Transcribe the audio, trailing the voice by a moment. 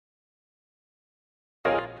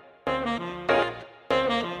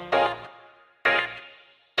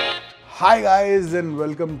Hi guys and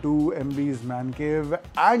welcome to MB's man cave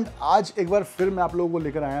and आज एक बार फिर मैं आप लोगों को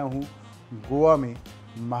लेकर आया हूँ गोवा में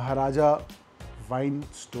महाराजा वाइन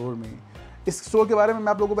स्टोर में। इस स्टोर के बारे में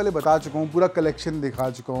मैं आप लोगों को पहले बता चुका हूँ, पूरा कलेक्शन दिखा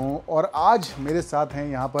चुका हूँ और आज मेरे साथ हैं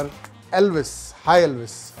यहाँ पर Elvis. Hi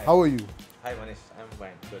Elvis, how are you? Hi Manish, I'm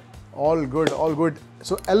fine, good. All good, all good.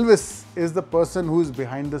 So Elvis is the person who is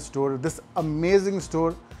behind the store, this amazing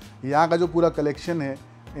store। यहाँ का जो पूरा कलेक्शन है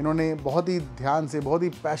इन्होंने बहुत ही ध्यान से, बहुत ही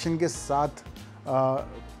पैशन के साथ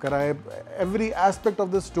करा है। Every aspect of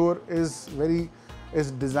the store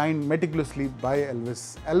is designed meticulously bye Elvis.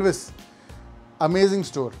 Elvis, amazing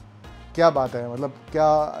store, क्या बात है, मतलब क्या,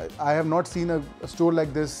 I have not seen a store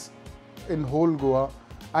like this in whole Goa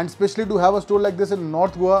and specially to have a store like this in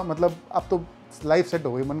north Goa. मतलब अब तो life set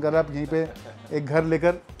हो गई, मन कर रहा है आप यहीं पे एक घर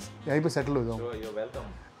लेकर यहीं पे सेटल हो जाऊँ। Sure, you're welcome.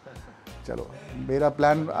 चलो, मेरा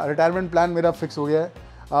प्लान, रिटायरमेंट प्लान मेरा फिक्स हो गया है।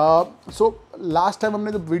 सो लास्ट टाइम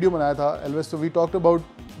हमने जब वीडियो बनाया था Elvis, so we talked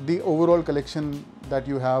about the overall collection that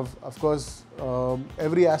you have, of course,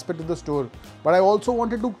 every aspect of the store, but I also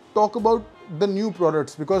wanted to talk about the new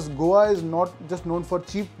products because Goa is not just known for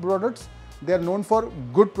cheap products, they are known for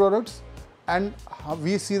good products and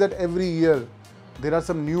we see that every year there are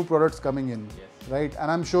some new products coming in. Yes. Right? And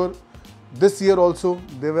I'm sure this year also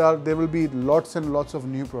there will be lots and lots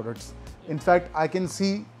of new products. In fact, I can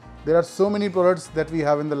see there are so many products that we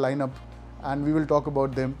have in the lineup and we will talk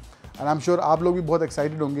about them. And I'm sure आप लोग भी बहुत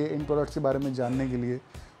excited होंगे इन products के बारे में जानने के लिए.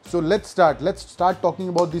 So let's start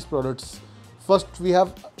talking about these products. First, we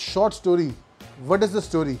have short story. What is the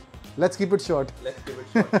story? Let's keep it short. Let's give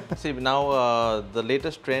it short. See, now the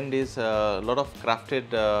latest trend is a lot of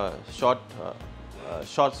crafted short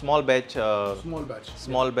small batch.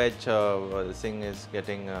 Small batch thing is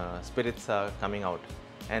getting, spirits are coming out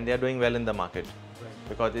and they are doing well in the market.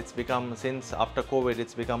 Because it's become, since after COVID,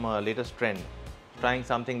 it's become a latest trend. Trying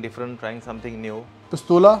something different, trying something new.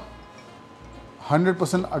 Pistola,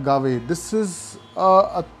 100% agave. This is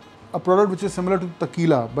a product which is similar to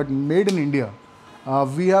tequila but made in India.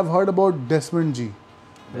 We have heard about Glenmorangie,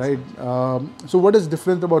 right? So what is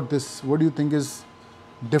different about this? What do you think is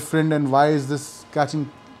different and why is this catching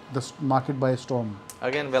the market by storm?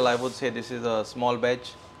 Again, well, I would say this is a small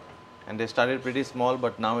batch. And they started pretty small,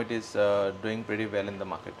 but now it is doing pretty well in the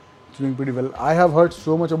market. It's doing pretty well. I have heard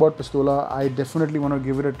so much about Pistola. I definitely want to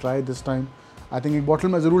give it a try this time. I think एक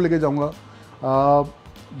bottle मैं ज़रूर लेके जाऊँगा.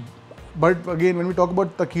 But again, when we talk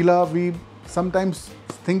about tequila, we sometimes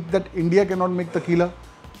think that India cannot make tequila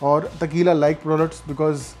or tequila-like products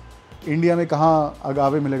because India में कहाँ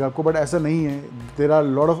agave मिलेगा आपको? But ऐसा नहीं है. There are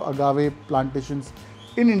a lot of agave plantations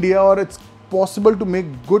in India, or it's possible to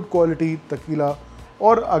make good quality tequila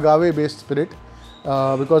or agave based spirit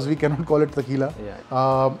because we cannot call it tequila.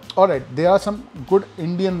 Yeah. All right, there are some good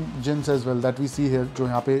Indian gins as well that we see here जो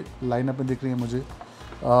यहाँ पे lineup में दिख रही है मुझे.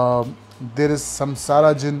 There is Samsara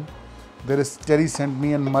gin, there is Cherry Sent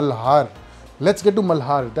Me and Malhar. Let's get to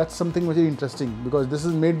Malhar. That's something very interesting because this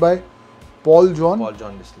is made by Paul John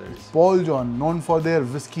Distilleries. Paul John, known for their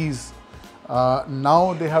whiskies.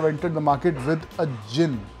 Now they have entered the market with a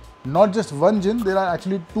gin. Not just one gin, there are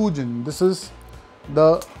actually two gin. This is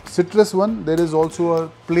the citrus one. There is also a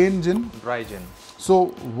plain gin. Dry gin. So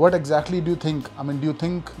what exactly do you think? I mean, do you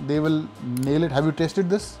think they will nail it? Have you tasted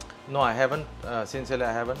this? No, I haven't. Sincerely,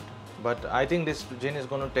 I haven't. But I think this gin is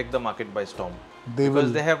going to take the market by storm.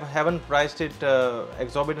 Because they haven't priced it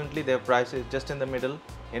exorbitantly. They have priced it just in the middle,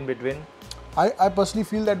 in between. I personally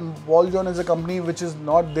feel that Paul John is a company which is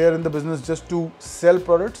not there in the business just to sell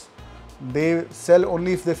products. They sell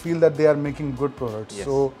only if they feel that they are making good products. Yes.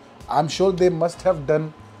 So I'm sure they must have done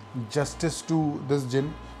justice to this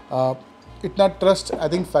gin. इतना trust, I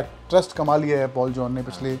think trust कमा लिया है Paul John ने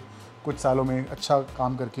पिछले कुछ सालों में अच्छा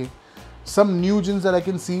काम करके. Some new gins that I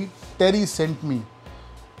can see, Cherry Sent Me.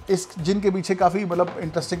 इस जिन के पीछे काफ़ी मतलब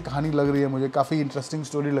इंटरेस्टिंग कहानी लग रही है मुझे, काफ़ी इंटरेस्टिंग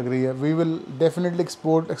स्टोरी लग रही है. We will definitely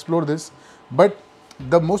explore this. But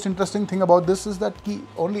the most interesting thing about this is that कि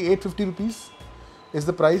only 850 rupees is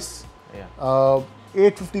the price. Yeah.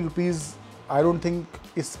 850 rupees. I don't think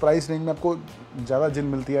इस प्राइस रेंज में आपको ज़्यादा जिन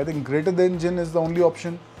मिलती है. I think greater than Jin is the only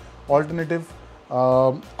option, alternative.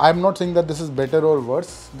 I am not saying that this is better और worse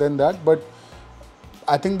than that, but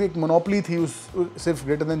I think एक monopoly थी उस सिर्फ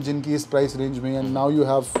ग्रेटर देन जिन की इस प्राइस रेंज में. And now you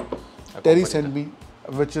have Terry sent me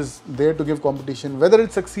which is there to give competition. Whether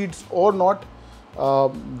it succeeds और not,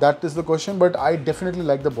 that is the question, but I definitely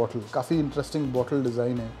like the bottle. काफ़ी interesting bottle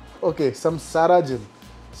design है. Okay, Samsara जिन.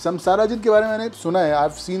 Samsara gin के बारे में मैंने सुना है.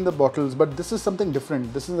 I've seen the bottles, but this is something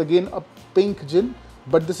different. This is again a pink gin,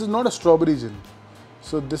 but this is not a strawberry gin.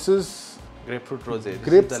 So this is grapefruit rosé.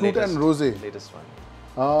 Grapefruit and rosé. Latest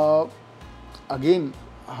one. Again,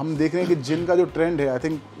 हम देख रहे हैं कि जिन का जो trend है, I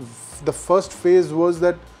think the first phase was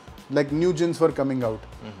that like new gins were coming out.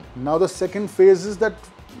 Now the second phase is that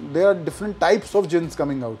there are different types of gins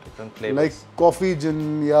coming out. Different flavors. Like coffee gin,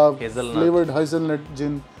 yeah, flavored hazelnut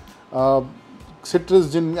gin, citrus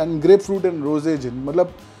gin, and grapefruit and rosé gin.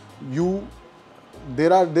 मतलब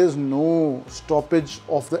there's no stoppage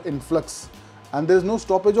of the influx, and there's no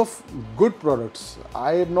stoppage of good products.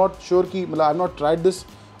 I am not sure कि मतलब I've not tried this,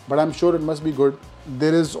 but I'm sure it must be good.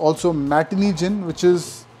 There is also Matinee Gin, which is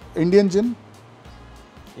Indian gin.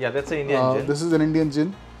 Yeah, that's an Indian gin. This is an Indian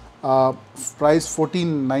gin. Price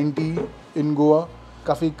 1490 in Goa.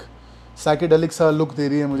 काफी psychedelic सा look दे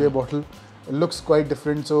रही है मुझे bottle. It looks quite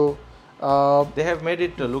different. So they have made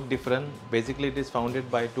it look different. Basically, it is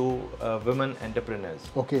founded by two women entrepreneurs.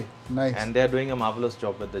 Okay, nice. And they are doing a marvelous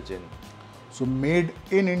job with the gin. So made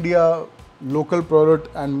in India, local product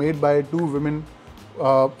and made by two women.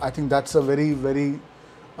 I think that's a very very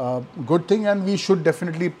good thing, and we should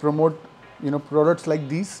definitely promote products like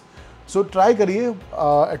these. So try करिए,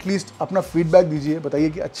 at least अपना feedback दीजिए, बताइए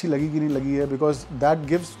कि अच्छी लगी कि नहीं लगी है, because that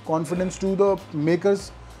gives confidence to the makers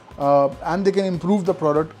and they can improve the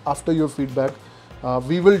product after your feedback.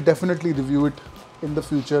 We will definitely review it in the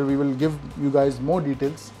future. We will give you guys more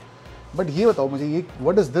details. But ये बताओ मुझे, ये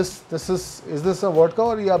what is this? Is this a vodka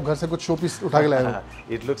और ये आप घर से कुछ showpiece उठा के लाए हो?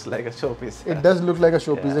 It looks like a showpiece. It does look like a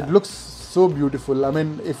showpiece. Yeah. It looks so beautiful. I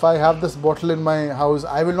mean, if I have this bottle in my house,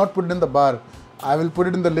 I will not put it in the bar. I will put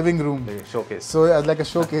it in the living room. The showcase. So as like a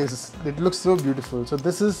showcase. It looks so beautiful. So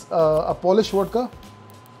this is a Polish vodka.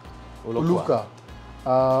 Uluvka.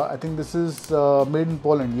 I think this is made in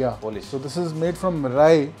Poland. Yeah. Polish. So this is made from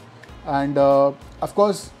rye, and of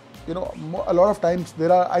course, a lot of times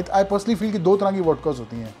there are. I personally feel कि दो तरह की vodkas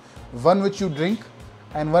होती हैं. One which you drink,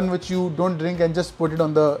 and one which you don't drink and just put it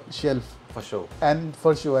on the shelf. For sure. And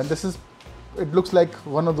for sure. And this is. It looks like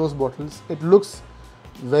one of those bottles. It looks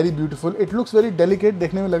very beautiful. It looks very delicate.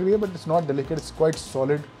 देखने में लग रही है, but it's not delicate. It's quite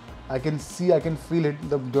solid. I can see, I can feel it.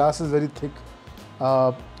 The glass is very thick.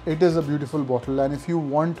 It is a beautiful bottle. And if you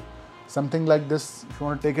want something like this, if you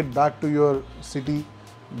want to take it back to your city,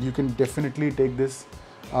 you can definitely take this.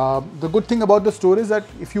 The good thing about the store is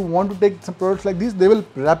that if you want to take some products like these, they will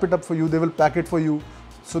wrap it up for you. They will pack it for you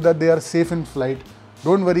so that they are safe in flight.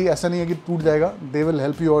 Don't worry, ऐसा नहीं है कि टूट जाएगा. They will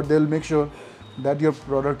help you out. They will make sure that your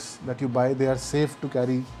products that you buy, they are safe to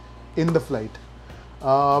carry in the flight.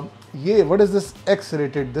 What is this X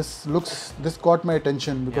rated? This caught my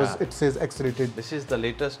attention because it says X rated. This is the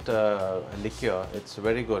latest liqueur. It's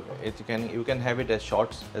very good. You can have it as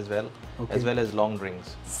shots as well, as well as long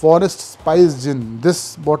drinks. Forest Spice Gin.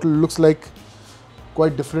 This bottle looks like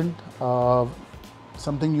quite different.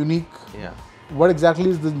 Something unique. Yeah. What exactly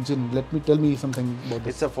is this gin? Tell me something about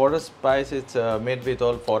this. It's a forest spice. It's made with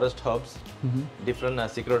all forest herbs. Different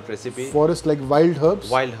secret recipe. Forest like wild herbs?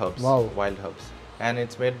 Wild herbs. Wow. Wild herbs. And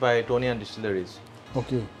it's made by Tonian Distilleries.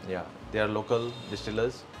 Okay. Yeah, they are local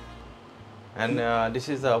distillers. And this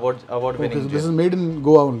is the award-winning so gin. This is made in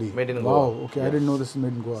Goa only? Made in Goa. Wow, okay. Yeah. I didn't know this is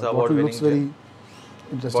made in Goa. The bottle looks very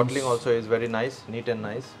interesting. Bottling also is very nice, neat and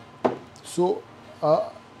nice. So,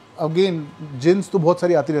 again, gins तो बहुत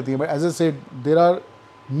सारी आती रहती हैं, but as I said, there are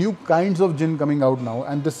new kinds of gin coming out now,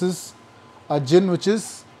 and this is a gin which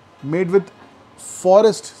is made with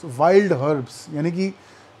forest wild herbs. यानी कि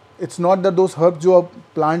it's not that those herbs जो अब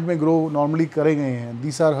plant में grow normally करे गए हैं.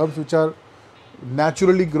 These are herbs which are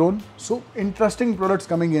naturally grown. So interesting products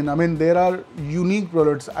coming in. I mean, there are unique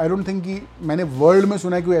products. I don't think कि मैंने world में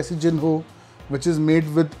सुना है कोई ऐसी gin हो which is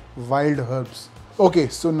made with wild herbs. Okay,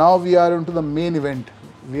 so now we are onto the main event.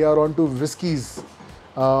 We are on to whiskies.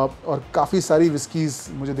 और काफ़ी सारी whiskies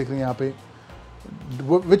मुझे दिख रही हैं यहाँ पे.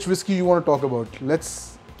 Which whiskey you want to talk about?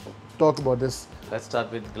 Let's talk about this. Let's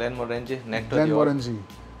start with Glenmorangie, Nector. Glenmorangie.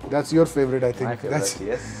 That's your favorite, I think. My favorite,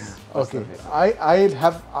 yes. Okay.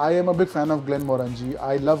 I am a big fan of Glenmorangie.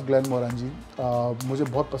 I love Glenmorangie. मुझे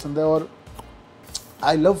बहुत पसंद है और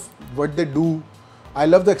I love what they do. I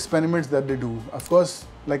love the experiments that they do. Of course,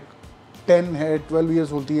 like 10 है, 12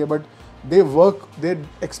 years होती है, but they work. They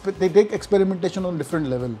take experimentation on a different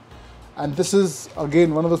level. And this is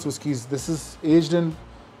again one of those whiskies. This is aged in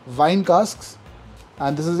wine casks.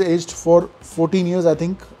 And this is aged for 14 years, I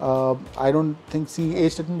think. I don't think she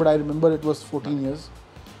aged it, but I remember it was 14 years.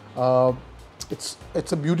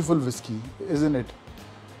 It's a beautiful whiskey, isn't it?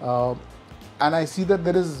 And I see that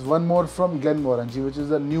there is one more from Glenmorangie, which is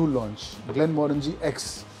a new launch, Glenmorangie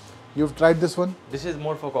X. You've tried this one? This is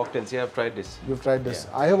more for cocktails. Yeah, I've tried this. You've tried this.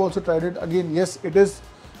 Yeah. I have also tried it. Again, yes, it is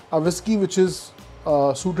a whiskey which is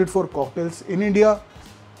suited for cocktails. In India,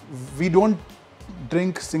 we don't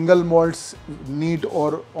drink single malts neat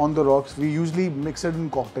or on the rocks. We usually mix it in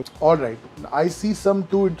cocktails. All right, I see some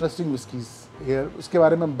two interesting whiskies here. उसके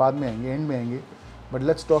बारे में हम बाद में आएंगे, end में आएंगे. But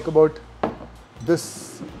let's talk about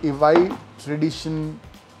this EVI Tradition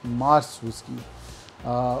Mars whiskey.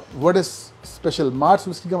 What is special? Mars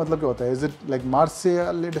whiskey का मतलब क्या होता है? Is it like Mars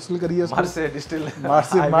से डिस्टिल करी है? Mars से डिस्टिल.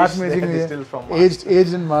 Mars में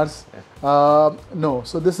aged in Mars. No,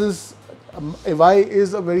 so this is EVI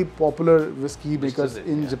is a very popular whiskey makers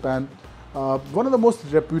in Japan. One of the most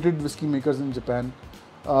reputed whiskey makers in Japan.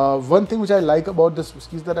 One thing which I like about this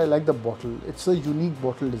whiskey is that I like the bottle. It's a unique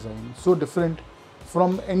bottle design, so different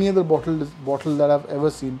from any other bottle that I've ever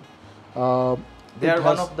seen. They are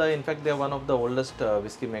one of the, in fact, they are one of the oldest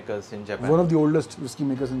whiskey makers in Japan. One of the oldest whiskey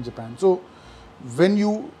makers in Japan. So when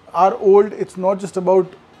you are old, it's not just about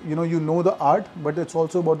you know the art, but it's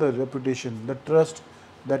also about the reputation, the trust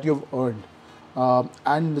that you've earned.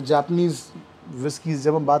 And the Japanese whiskies,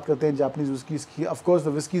 जब हम बात करते हैं Japanese whiskies की, of course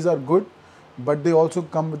the whiskies are good, but they also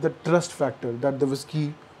come with the trust factor that the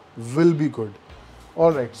whiskey will be good.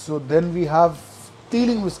 All right, so then we have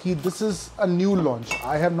Teeling whiskey. This is a new launch.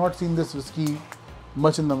 I have not seen this whiskey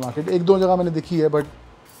much in the market. एक दो जगह मैंने देखी है, but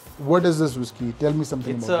what is this whiskey? Tell me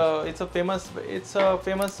something about it. It's a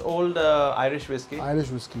famous old Irish whiskey. Irish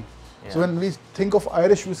whiskey. Yeah. So when we think of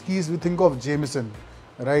Irish whiskies, we think of Jameson,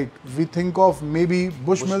 right? We think of maybe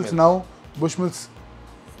Bushmills now. Bushmills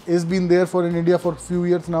is been there in India for a few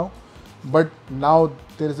years now, but now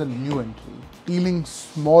there is a new entry. Teeling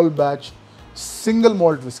small batch single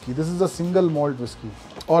malt whiskey. This is a single malt whiskey.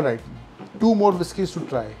 All right, two more whiskies to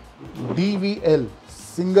try. DVL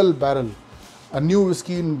Single Barrel, a new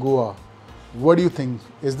whiskey in Goa. What do you think?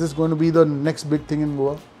 Is this going to be the next big thing in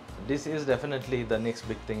Goa? This is definitely the next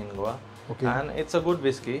big thing in Goa. Okay. And it's a good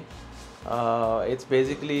whiskey. It's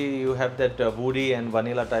basically, you have that woody and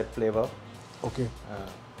vanilla type flavor. Okay.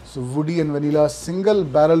 So woody and vanilla, single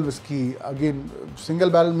barrel whiskey. Again, single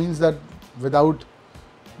barrel means that without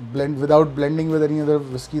blending with any other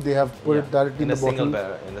whiskey, they have put it directly in the bottle.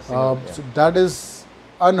 In a single, So that is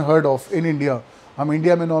unheard of in India. हम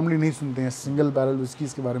India में normally नहीं सुनते हैं single barrel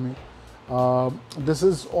whiskies के बारे में. This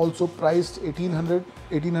is also priced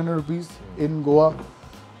 1800 rupees in Goa.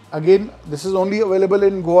 Again, this is only available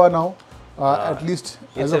in Goa now. At least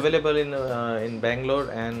it's available in Bangalore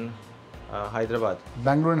and Hyderabad.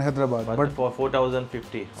 Bangalore and Hyderabad, but for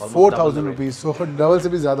 4,050. 4,000 rupees. So double se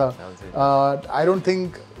bhi zyada. I don't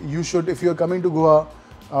think you should, if you are coming to Goa,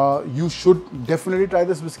 you should definitely try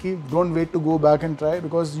this whiskey. Don't wait to go back and try,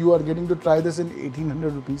 because you are getting to try this in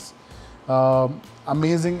 1,800 rupees.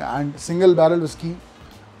 Amazing. And single barrel whiskey.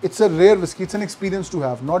 It's a rare whiskey. It's an experience to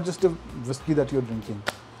have, not just a whiskey that you're drinking.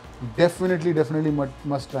 Definitely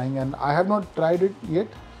must trying. And I have not tried it yet,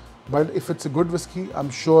 but if it's a good whiskey, I'm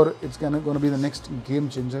sure it's going to be the next game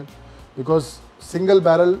changer, because single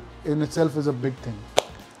barrel in itself is a big thing.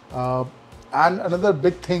 And another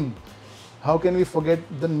big thing, how can we forget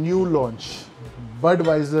the new launch,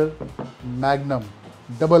 Budweiser Magnum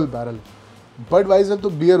double barrel. Budweiser तो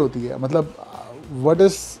beer होती है, मतलब what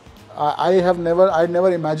is, I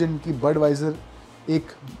never imagined कि Budweiser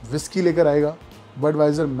एक whiskey लेकर आएगा,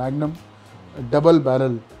 Budweiser Magnum double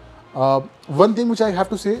barrel. One thing which I have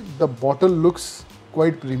to say, the bottle looks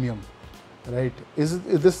quite premium, right? Is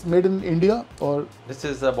this made in India or? This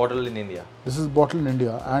is a bottle in India. This is bottle in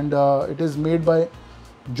India, and it is made by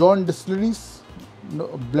John Distilleries,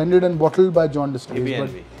 blended and bottled by John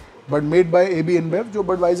Distilleries, but made by AB InBev, जो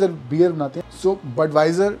Budweiser beer बनाते हैं. So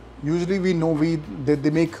Budweiser, usually we know they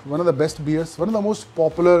make one of the best beers, one of the most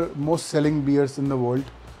popular, most selling beers in the world,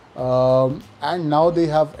 and now they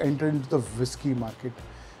have entered into the whiskey market.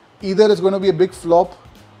 Either it's going to be a big flop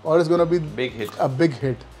or it's going to be a big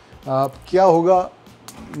hit. क्या होगा?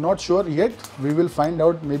 Not sure yet. We will find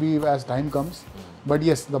out maybe as time comes. But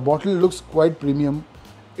yes, the bottle looks quite premium.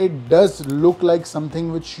 It does look like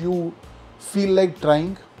something which you feel like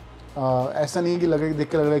trying. ऐसा नहीं कि देख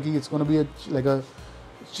के लग रहा है कि it's going to be like a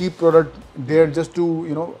cheap product there just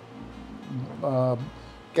to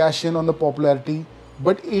cash in on the popularity.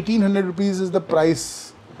 But 1,800 rupees is the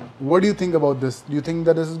price. What do you think about this? Do you think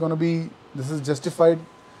that this is justified?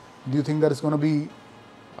 Do you think that it's going to be,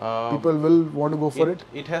 people will want to go for it?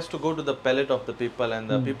 It has to go to the palate of the people, and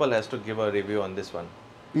the people has to give a review on this one.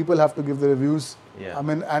 People have to give the reviews. Yeah. I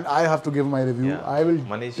mean, and I have to give my review. Yeah. I will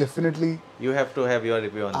Manish, definitely. You have to have your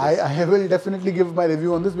review on this. I will definitely give my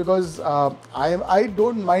review on this, because I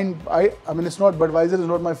don't mind. I mean, it's not, Budweiser is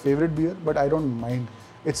not my favorite beer, but I don't mind.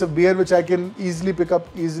 It's a beer which I can easily pick up,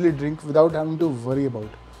 easily drink without having to worry about.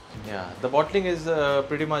 Yeah, the bottling is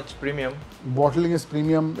pretty much premium. Bottling is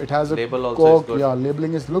premium. It has a Label also cork. is good. Yeah,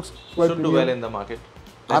 labeling looks quite Should premium. do well in the market.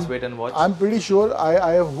 Let's wait and watch. I'm pretty sure.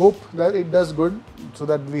 I hope that it does good, so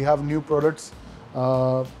that we have new products.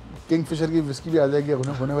 Kingfisher की whiskey भी आ जाएगी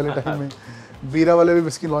होने वाले time में. Bira वाले भी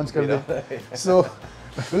whiskey launch कर दे. So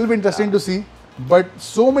it will be interesting to see. But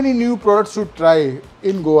so many new products to try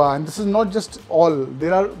in Goa, and this is not just all.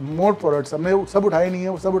 There are more products. हमने सब उठाए नहीं है,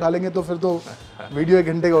 वो सब उठा लेंगे तो फिर तो वीडियो 1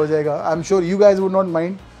 घंटे का हो जाएगा. I'm sure you guys would not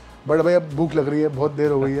mind, but भाई अब भूख लग रही है, बहुत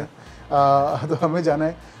देर हो गई है, तो हमें जाना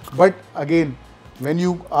है. But again, when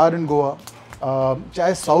you are in Goa,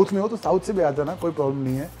 चाहे साउथ में हो तो साउथ से भी आ जाना, कोई प्रॉब्लम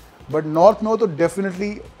नहीं है. बट नॉर्थ में हो तो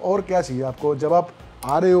डेफिनेटली, और क्या चाहिए आपको. जब आप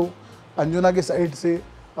आ रहे हो अंजुना के साइड से,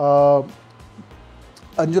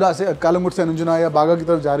 अंजुना से कालंगुट से अंजुना या बागा की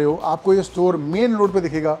तरफ जा रहे हो, आपको ये स्टोर मेन रोड पे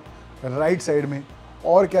दिखेगा राइट साइड में.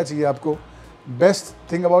 और क्या चाहिए आपको. Best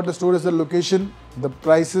thing about the store is the location, the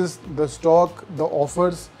prices, the stock, the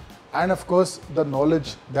offers, end of course the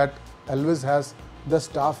knowledge that Elvis has, the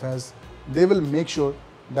staff has. They will make sure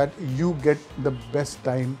that you get the best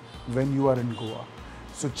time when you are in Goa.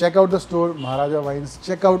 So check out the store, Maharaja Wines.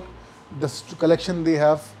 Check out the collection they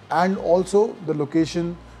have, and also the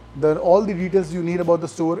location. All the details you need about the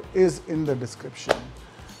store is in the description.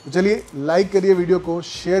 तो चलिए like करिए video को,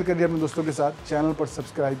 share करिए अपने दोस्तों के साथ, channel पर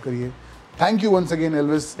सब्सक्राइब करिए. Thank you once again,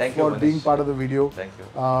 Elvis, for being part of the video. Thank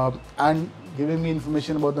you. And giving me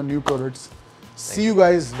information about the new products. See you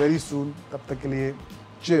guys very soon. तब तक के लिए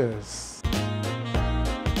cheers.